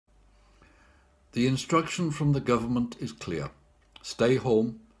The instruction from the government is clear. Stay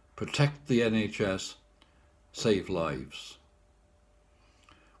home, protect the NHS, save lives.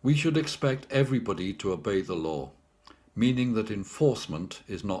 We should expect everybody to obey the law, meaning that enforcement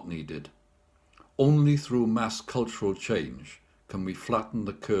is not needed. Only through mass cultural change can we flatten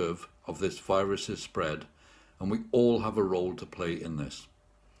the curve of this virus's spread, and we all have a role to play in this.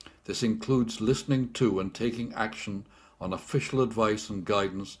 This includes listening to and taking action on official advice and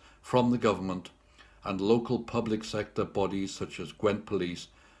guidance from the government and local public sector bodies such as Gwent Police,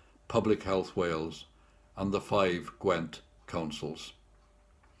 Public Health Wales and the 5 Gwent councils.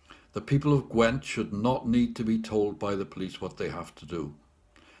 The people of Gwent should not need to be told by the police what they have to do.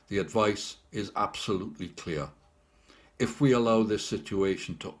 The advice is absolutely clear. If we allow this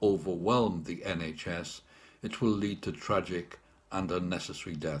situation to overwhelm the NHS, it will lead to tragic and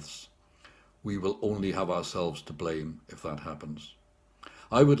unnecessary deaths. We will only have ourselves to blame if that happens.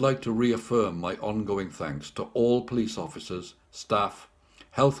 I would like to reaffirm my ongoing thanks to all police officers, staff,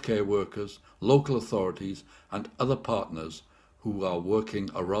 healthcare workers, local authorities and other partners who are working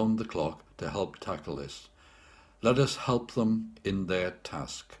around the clock to help tackle this. Let us help them in their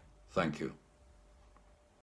task. Thank you.